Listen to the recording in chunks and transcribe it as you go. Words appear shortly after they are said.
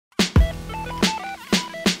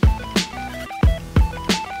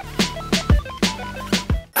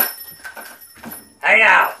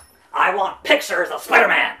pictures of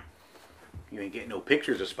Spider-Man. You ain't getting no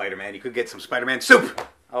pictures of Spider-Man. You could get some Spider-Man soup.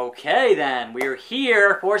 Okay, then. We're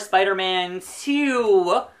here for Spider-Man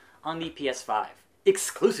 2 on the PS5.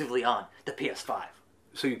 Exclusively on the PS5.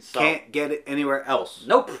 So you can't get it anywhere else?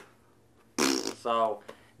 Nope. So,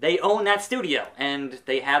 they own that studio, and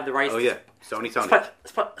they have the rights. Oh, yeah. Sony.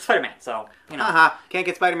 Spider-Man, so, you know. Haha, can't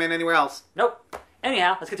get Spider-Man anywhere else. Nope.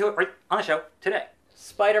 Anyhow, let's get to it right on the show today.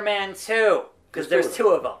 Spider-Man 2, because there's two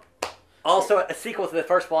of them. Also, a sequel to the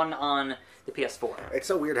first one on the PS4. It's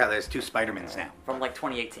so weird how there's two Spider-Mans now. From, like,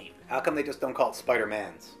 2018. How come they just don't call it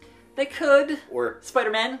Spider-Mans? They could. Or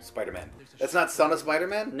Spider-Man. Spider-Man. That's not son of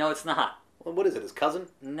Spider-Man? No, it's not. Well, what is it, his cousin?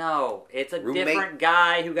 No, it's a Roommate? different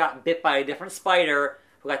guy who got bit by a different spider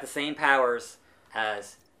who got the same powers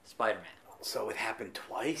as Spider-Man. So it happened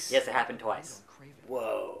twice? Yes, it happened twice.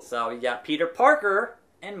 Whoa. So you got Peter Parker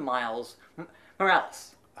and Miles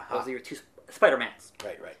Morales. Those are your two Spider-Mans.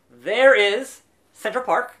 Right. There is Central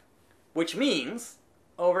Park, which means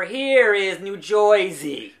over here is New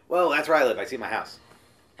Jersey. Well, that's where I live. I see my house.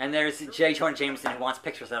 And there's J. Jonah Jameson who wants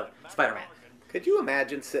pictures of Spider-Man. Could you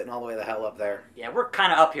imagine sitting all the way the hell up there? Yeah, we're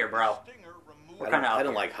kind of up here, bro. We're kind of up I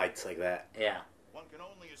don't here. like heights like that. Yeah.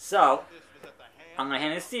 So, I'm going to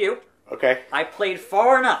hand this to you. Okay. I played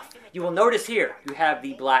far enough. You will notice here, you have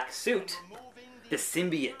the black suit, the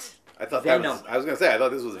symbiote. I thought Venom. that was... I was going to say, I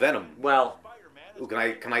thought this was Venom. Well... Ooh,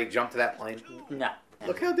 can I jump to that plane? No.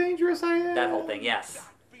 Look how dangerous I am. That whole thing, yes.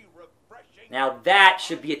 Now that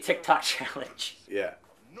should be a TikTok challenge. Yeah.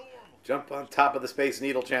 Jump on top of the Space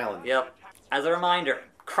Needle challenge. Yep. As a reminder,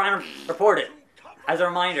 crime reported. As a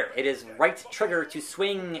reminder, it is right trigger to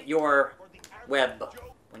swing your web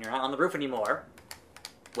when you're not on the roof anymore.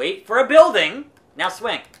 Wait for a building. Now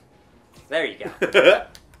swing. There you go.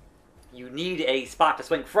 You need a spot to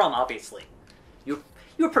swing from, obviously. You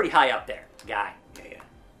were pretty high up there, guy. Yeah.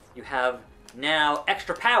 You have now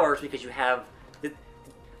extra powers because you have the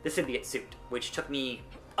symbiote suit, which took me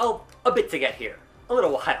a bit to get here. A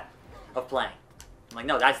little while of playing. I'm like,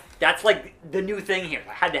 no, that's like the new thing here.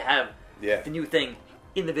 I had to have the new thing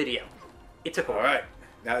in the video. It took a while. All right.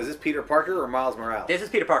 Now, is this Peter Parker or Miles Morales? This is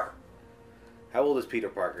Peter Parker. How old is Peter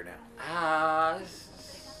Parker now? I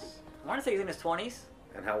want to say he's in his 20s.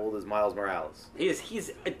 And how old is Miles Morales?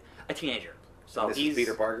 He's a teenager. So this is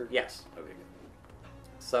Peter Parker? Yes. Okay, good.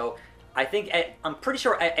 So I think I'm pretty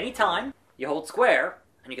sure at any time you hold square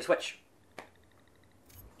and you can switch.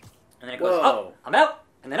 And then it goes up, I'm out,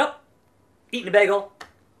 and then up. Eating a bagel,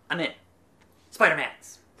 I'm in.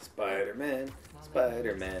 Spider-Mans. Spider-Man.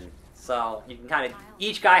 So you can kind of,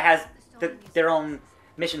 each guy has their own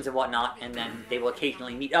missions and whatnot, and then they will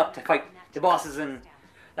occasionally meet up to fight the bosses and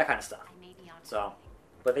that kind of stuff. So,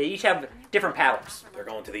 but they each have different powers. They're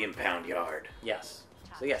going to the impound yard. Yes.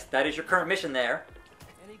 So yes, that is your current mission there.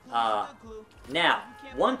 Now,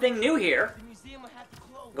 one thing new here,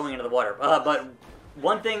 going into the water, but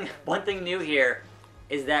one thing new here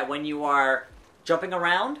is that when you are jumping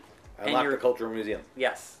around, Unlock the Cultural Museum.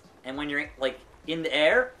 Yes, and when you're like in the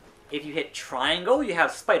air, if you hit triangle, you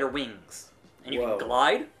have spider wings, and you can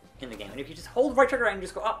glide in the game. And if you just hold right trigger and you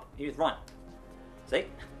just go up, you just run. See,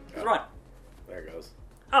 just run. There it goes.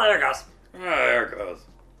 Oh, there it goes. Oh, there it goes.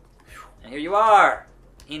 And here you are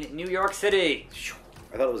in New York City.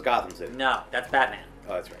 I thought it was Gotham City. No, that's Batman.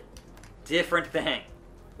 Oh, that's right. Different thing.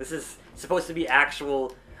 This is supposed to be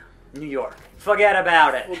actual New York. Forget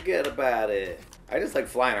about it. Forget about it. I just like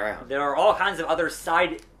flying around. There are all kinds of other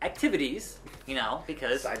side activities, you know,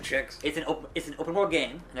 because side chicks. It's an open world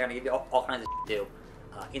game, and they're gonna give you all kinds of shit to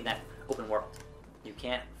do in that open world. You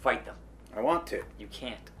can't fight them. I want to. You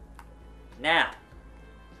can't. Now,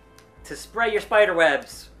 to spray your spider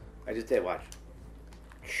webs. I just did. Watch.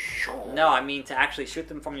 No, I mean to actually shoot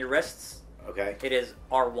them from your wrists. Okay. It is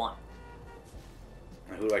R1.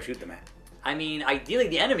 And who do I shoot them at? I mean, ideally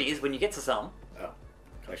the enemies when you get to some. Oh.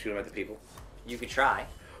 Can I shoot them at the people? You could try.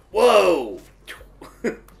 Whoa!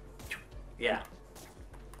 Yeah.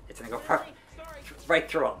 It's gonna go right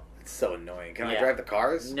through them. It's so annoying. Can I drive the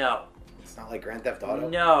cars? No. It's not like Grand Theft Auto?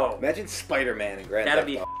 No. Imagine Spider-Man in Grand Theft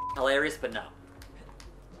Auto. That'd be hilarious, but no.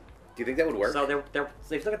 Do you think that would work? So so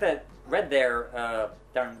if you look at the red there,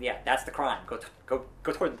 yeah, that's the crime. Go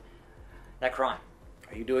toward that crime.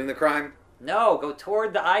 Are you doing the crime? No, go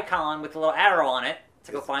toward the icon with the little arrow on it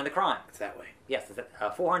to go find the crime. It's that way. Yes, it's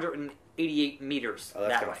 488 meters. Oh,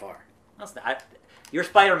 that's kind of far. That's not, you're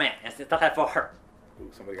Spider-Man. It's not that far. Ooh,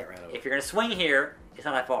 somebody got ran over. If you're going to swing here, it's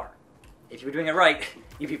not that far. If you were doing it right,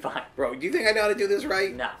 you'd be fine. Bro, do you think I know how to do this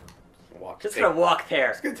right? No. Walk. Just going to walk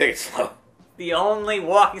there. It's going to take it slow. The only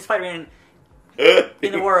walking Spider-Man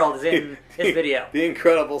in the world is in this video. The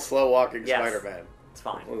incredible slow walking yes. Spider-Man. It's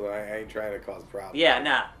fine. Well, I ain't trying to cause problems. Yeah,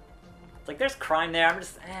 nah. It's like, there's crime there. I'm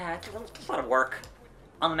just, it's a lot of work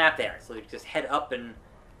on the map there. So you just head up and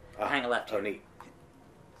hang a left here. Oh, neat.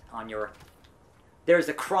 On your... There's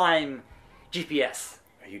a crime GPS.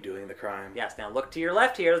 Are you doing the crime? Yes, now look to your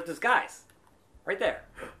left here. There's guys. Right there.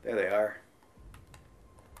 There they are.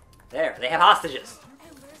 There. They have hostages.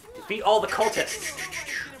 Defeat all the cultists.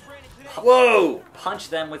 Whoa! Punch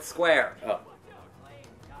them with square. Oh.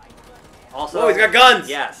 Also... Whoa, he's got guns!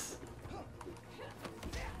 Yes.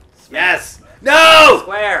 Yes! No!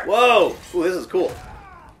 Square. Whoa! Ooh, this is cool.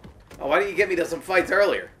 Oh, why didn't you get me to some fights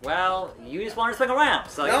earlier? Well, you just wanted to swing around.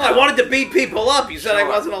 So, No, I wanted to beat people up. You said I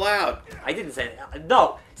wasn't allowed. I didn't say that.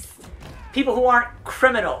 No. People who aren't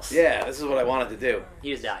criminals. Yeah, this is what I wanted to do.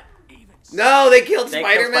 You just died. No, they killed They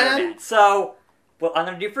Spider-Man? killed Spider-Man. So, what I'm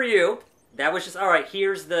going to do for you, that was just, alright,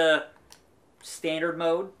 here's the standard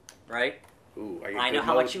mode, right? Ooh, I know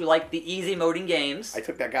how much you like the easy mode in games. I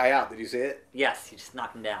took that guy out. Did you see it? Yes, you just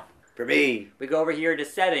knocked him down. For me. We go over here to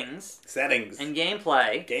settings. Settings. And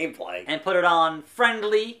gameplay. Gameplay. And put it on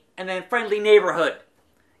friendly, and then friendly neighborhood.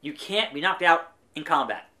 You can't be knocked out in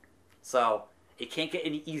combat. So, it can't get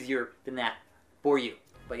any easier than that for you.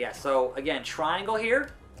 But yeah, so again, triangle here,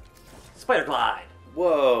 spider glide.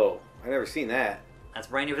 Whoa, I never seen that. That's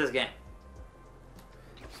brand new for this game.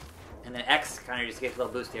 And then X kind of just gets a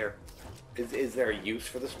little boost here. Is there a use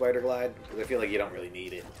for the spider glide? Because I feel like you don't really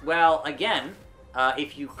need it. Well, again,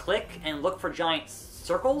 if you click and look for giant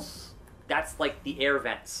circles, that's like the air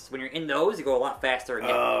vents. When you're in those, you go a lot faster and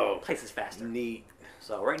get places faster. Neat.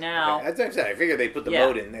 So right now... Okay, that's what I said. I figured they put the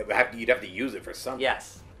mode in. You'd have to use it for something.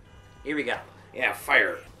 Yes. Here we go. Yeah,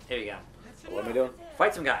 fire. Here we go. What am I doing?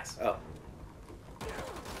 Fight some guys. Oh.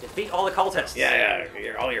 Defeat all the cultists. Yeah.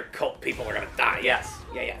 All your cult people are going to die. Yes.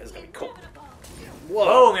 Yeah, this is going to be cool. Whoa.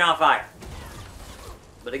 Boom, you're on fire.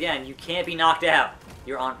 But again, you can't be knocked out.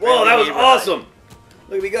 You're on fire. Whoa, that was awesome.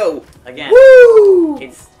 Look at me go. Again. Woo!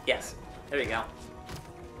 Yes. There you go.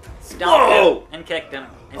 Stomped him and kicked him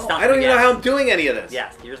and stomped him I don't even know how I'm doing any of this.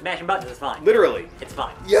 Yes, you're just mashing buttons. It's fine. Literally. It's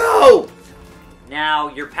fine. Yo! Now,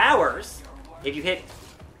 your powers, if you hit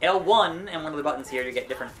L1 and one of the buttons here, you get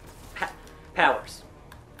different powers.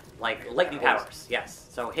 Like lightning powers. Yes.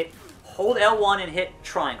 So hold L1 and hit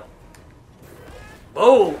triangle.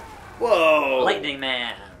 Boom! Whoa! Lightning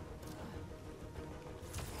Man.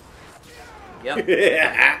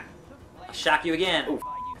 Yep. I'll shock you again. Ooh.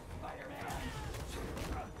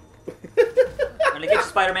 I'm gonna get you,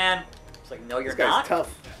 Spider-Man. It's like, no, you're this guy's not.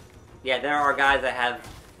 Tough. Yeah, there are guys that have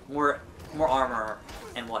more armor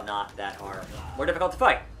and whatnot that are more difficult to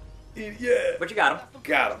fight. Yeah. But you got him.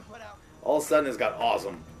 Got him. All of a sudden, it's got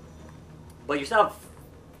awesome. But you still have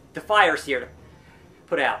the fires here to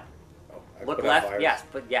put out. Oh, I Look put out left. fires? Yes,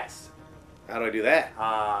 but yes. How do I do that?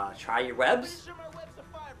 Try your webs.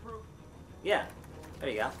 Yeah. There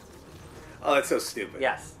you go. Oh, that's so stupid.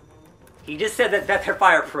 Yes. He just said that they're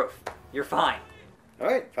fireproof. You're fine. All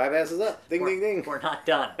right, 5 asses up. Ding, ding, ding. We're not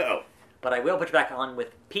done. Oh. But I will put you back on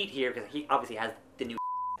with Pete here because he obviously has the new.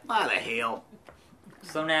 What the hell?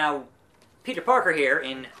 So now, Peter Parker here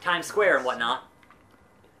in Times Square and whatnot.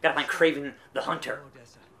 Gotta find Kraven the Hunter.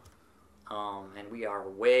 And we are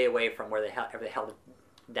way away from where the hell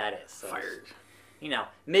that is. So Fired. You know,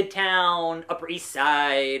 Midtown, Upper East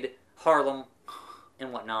Side, Harlem,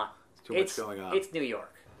 and whatnot. Too much going on. It's New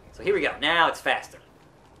York. So here we go. Now it's faster.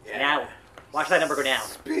 Yeah. Now, watch that number go down.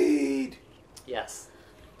 Speed. Yes.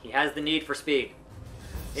 He has the need for speed.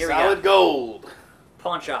 Here we Solid go. gold.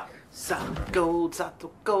 Pawn shop. Solid gold, solid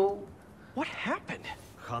gold. What happened?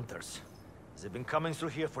 Hunters. They've been coming through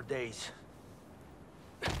here for days.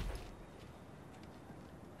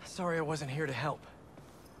 Sorry I wasn't here to help.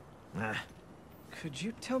 Nah. Could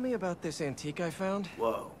you tell me about this antique I found?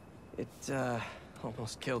 Whoa. It,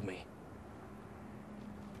 almost killed me.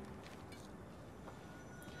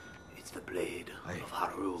 It's the blade I of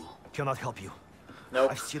Haru. cannot help you.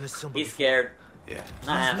 Nope. I've seen a symbol He's before. scared. Yeah.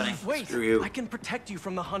 Not happening. Wait, Screw you. I can protect you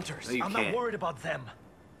from the hunters. No, you I'm can't. not worried about them.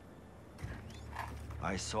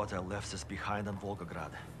 I thought I left this behind on Volgograd.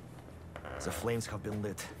 The flames have been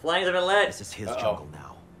lit. Flames have been lit. This is his jungle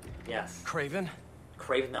now. Yes. Kraven?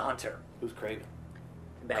 Kraven the Hunter. Who's Kraven?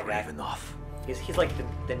 Bad guy. Ravenoff. He's like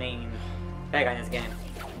the main bad guy in this game.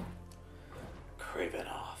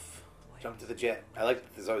 Kraven off. Jump to the jet. I like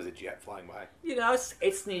that there's always a jet flying by. You know,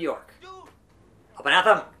 it's New York. Up and at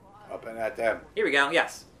them. Up and at them. Here we go.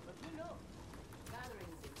 Yes.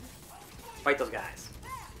 Fight those guys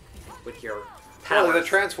with your Oh, powers. the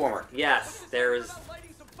transformer. Yes, there's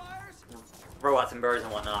robots and birds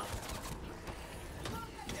and whatnot.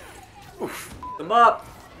 Oof. Them up.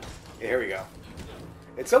 Yeah, here we go.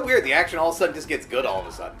 It's so weird. The action all of a sudden just gets good all of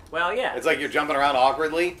a sudden. Well, yeah. It's like you're jumping around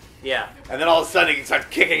awkwardly, Yeah. and then all of a sudden it starts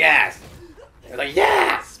kicking ass. It's like,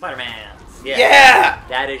 yeah! Spider-Man. Yeah. Yeah!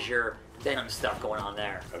 That is your Venom stuff going on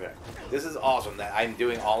there. Okay. This is awesome that I'm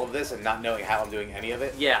doing all of this and not knowing how I'm doing any of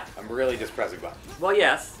it. Yeah. I'm really just pressing buttons. Well,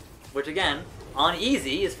 yes. Which, again, on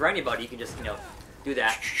easy is for anybody. You can just, do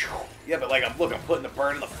that. Yeah, but like, I'm putting the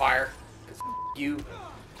bird in the fire. 'Cause you.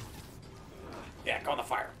 Yeah, go in the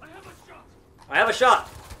fire. I have a shot.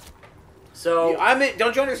 So,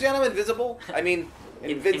 Don't you understand I'm invisible? I mean,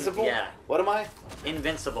 invincible? yeah. What am I?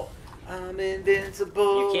 invincible. I'm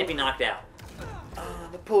invincible. You can't be knocked out.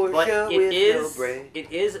 I'm a Porsche But with no brake.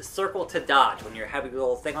 it is circle to dodge. When you're having a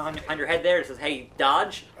little thing on your head there, it says, hey,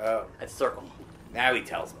 dodge. Oh, That's circle. now he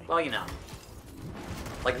tells me. Well, you know.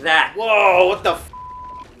 Like that. Whoa, what the f?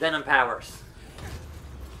 Venom powers.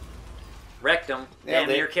 Wrecked him. Nailed Damn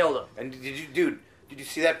near it. killed him. And did you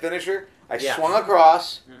see that finisher? I Yeah. swung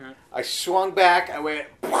across, Mhm. I swung back, I went...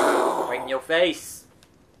 Right in your face.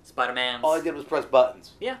 Spider-Man. All I did was press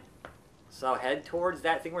buttons. Yeah. So head towards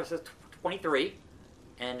that thing where it says 23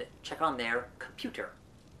 and check on their computer.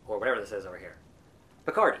 Or whatever this is over here.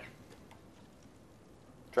 Picardy.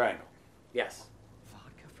 Triangle. Yes.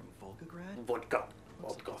 Vodka from Volgograd? Vodka.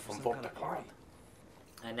 Vodka from Some kind of Vodka. party.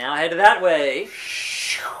 And now head that way.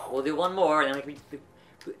 We'll do one more and then we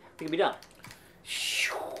can be done.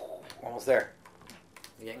 Almost there.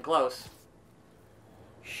 We're getting close.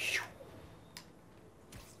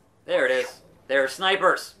 There it is. There are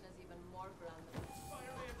snipers.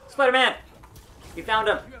 Spider-Man! We found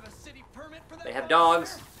him. You have a city permit for that? They have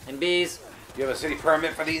dogs and bees. Do you have a city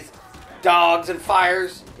permit for these dogs and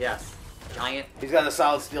fires? Yes. Giant. He's got a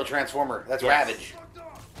solid steel transformer. That's Yes. Ravage.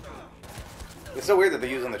 It's so weird that they're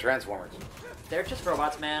using the transformers. They're just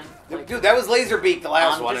robots, man. Like, Dude, that was Laserbeak the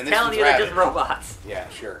last I'm one, just and this telling one's you, they're Ravage. just robots. Yeah,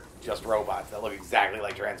 sure. Just robots that look exactly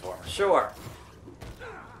like Transformers. Sure.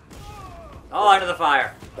 Oh, under the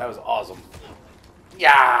fire. That was awesome.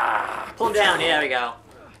 Yeah! Pull him down. Yeah, there we go.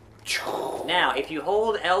 Now, if you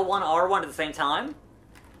hold L1, R1 at the same time,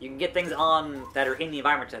 you can get things on that are in the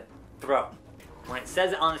environment to throw. When it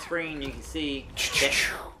says it on the screen, you can see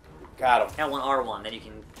Got him. L1, R1. Then you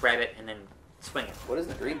can grab it and then swing it. What is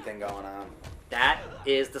the green thing going on? That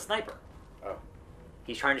is the sniper. Oh.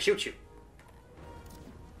 He's trying to shoot you.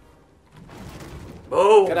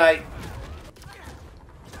 Boom! Good night.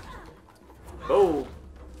 Boom!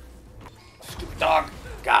 Stupid dog.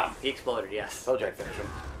 Got him. He exploded, yes. Told you I'd finish him.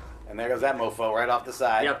 And there goes that mofo right off the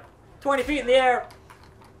side. Yep. 20 feet in the air!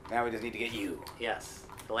 Now we just need to get you. Yes.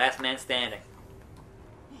 The last man standing.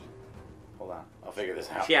 Hold on. I'll figure this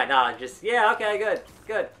out. Yeah, no, just, yeah, okay, good.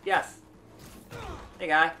 Good, yes. Hey,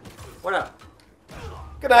 guy. What up?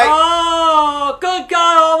 Good night. Oh, good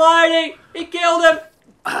God Almighty! He killed him!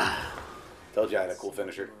 Told you I had a cool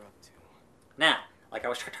finisher. Now, like I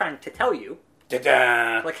was trying to tell you,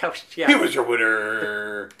 Ta-da! like I was, He yeah, was your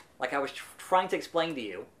winner. like I was trying to explain to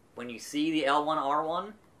you, when you see the L1,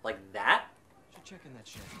 R1, like that, Should check in that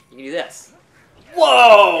shit. you can do this.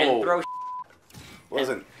 Whoa! And throw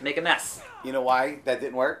Listen, make a mess. you know why that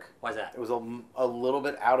didn't work? Why's that? It was a little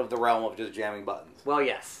bit out of the realm of just jamming buttons. Well,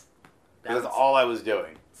 yes. That's all I was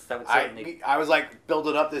doing. That would certainly... I was like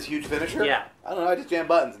building up this huge finisher. Yeah. I don't know. I just jammed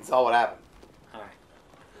buttons and saw what happened. Alright.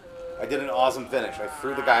 I did an awesome finish. I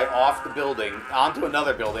threw the guy off the building, onto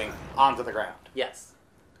another building, onto the ground. Yes.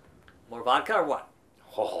 More vodka or what?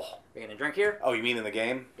 Oh, Are you gonna drink here? you mean in the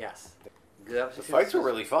game? Yes. Good. The fights were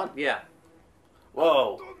really fun. Yeah.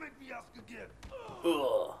 Whoa. Don't make me ask again.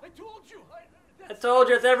 Ugh. I told you! I told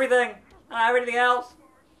you it's everything. Everything else.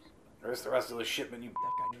 Where's the rest of the shipment? You. That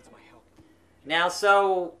guy needs my help. Now,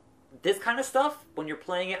 so this kind of stuff, when you're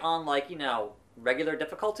playing it on like, regular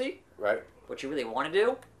difficulty, Right. what you really want to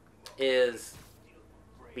do is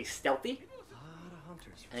be stealthy, A lot of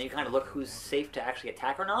hunters. and you kind of look who's safe to actually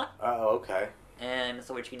attack or not. Oh, okay. And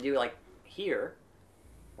so what you can do, like here,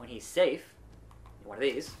 when he's safe, one of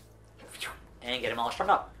these, and get him all strung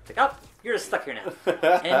up. It's like, oh, you're just stuck here now.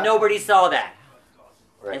 And nobody saw that.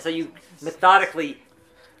 Right. And so you methodically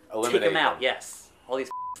Eliminate take them out, them. yes. All these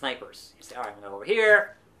snipers. You say, all right, I'm going to go over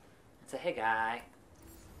here and say, hey, guy,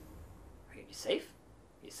 are you safe?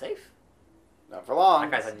 You safe? Not for long.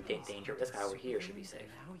 That guy's in danger. This guy over here should be safe.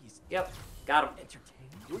 Now he's Yep, got him.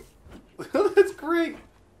 entertaining. That's great.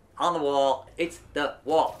 On the wall. It's the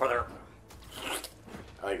wall, brother.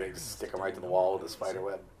 I like they just stick them right to the wall with a spider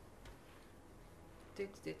web.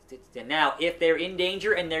 Now, if they're in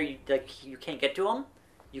danger and you can't get to them,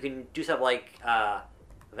 you can do something like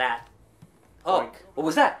that. Oh, Boink. what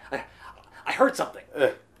was that? I heard something.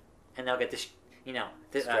 Ugh. And they'll get this,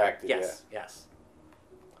 Distracted, yes, yes.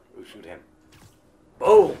 Ooh, shoot him.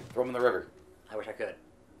 Boom! Throw him in the river. I wish I could.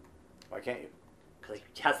 Why can't you? Because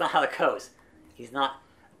that's not how it goes. He's not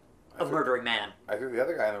a murdering man. I threw the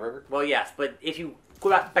other guy in the river. Well, yes, but if you go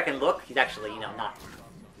back and look, he's actually, not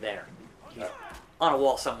there. He's on a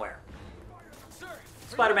wall somewhere.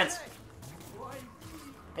 Spider-Man's.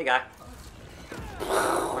 Hey, guy.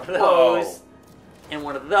 One of those. Whoa. And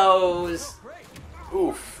one of those.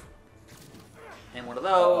 Oof. And one of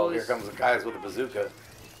Oh, those. here comes the guys with the bazooka.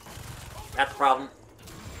 That's the problem.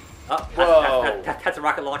 Oh, Whoa. that's a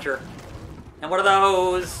rocket launcher. And one of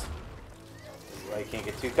those. This is why you can't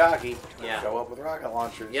get too cocky. Yeah. Show up with rocket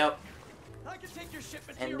launchers. Yep. I can take your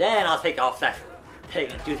shipment And here. then I'll take off that thing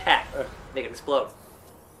and do that. Make it explode.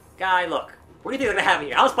 Guy, look. What do you think they're going to have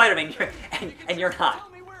here? I'm Spider-Man, and you're not. Tell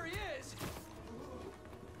me where he is.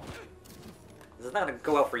 This is not going to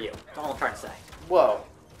go well for you. That's all I'm trying to say. Whoa.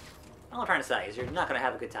 All I'm trying to say is you're not going to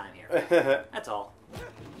have a good time here. That's all.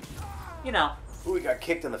 Ooh, he got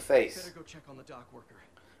kicked in the face. Better go check on the dock worker.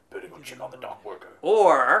 Better go check on the dock worker.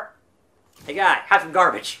 Or, hey guy, have some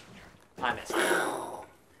garbage. I missed.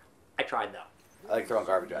 I tried though. I like throwing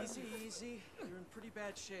garbage at him. Easy, easy. You're in pretty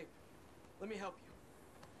bad shape. Let me help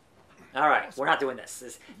you. All right, we're not doing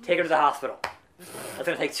this. Take her to the hospital. That's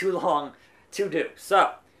going to take too long to do.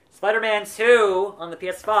 So, Spider-Man 2 on the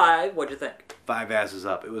PS5, what'd you think? 5 asses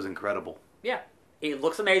up. It was incredible. Yeah, it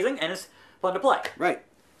looks amazing and it's fun to play. Right.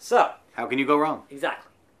 So, How can you go wrong?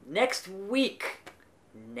 exactly. Next week,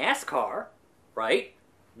 NASCAR, right?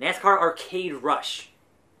 NASCAR Arcade Rush.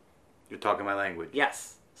 You're talking my language.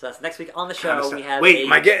 Yes. So that's next week on the show. We have Wait,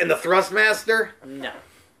 am I getting the Thrustmaster? No.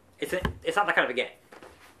 It's not that kind of a game.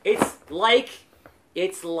 It's like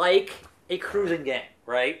a cruising game,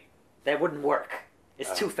 right? That wouldn't work.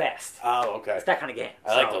 It's too fast. Oh, okay. It's that kind of game.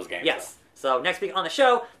 I like those games, Yes. So next week on the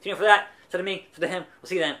show, tune in for that. So to me, so to him, we'll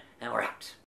see you then, and we're out.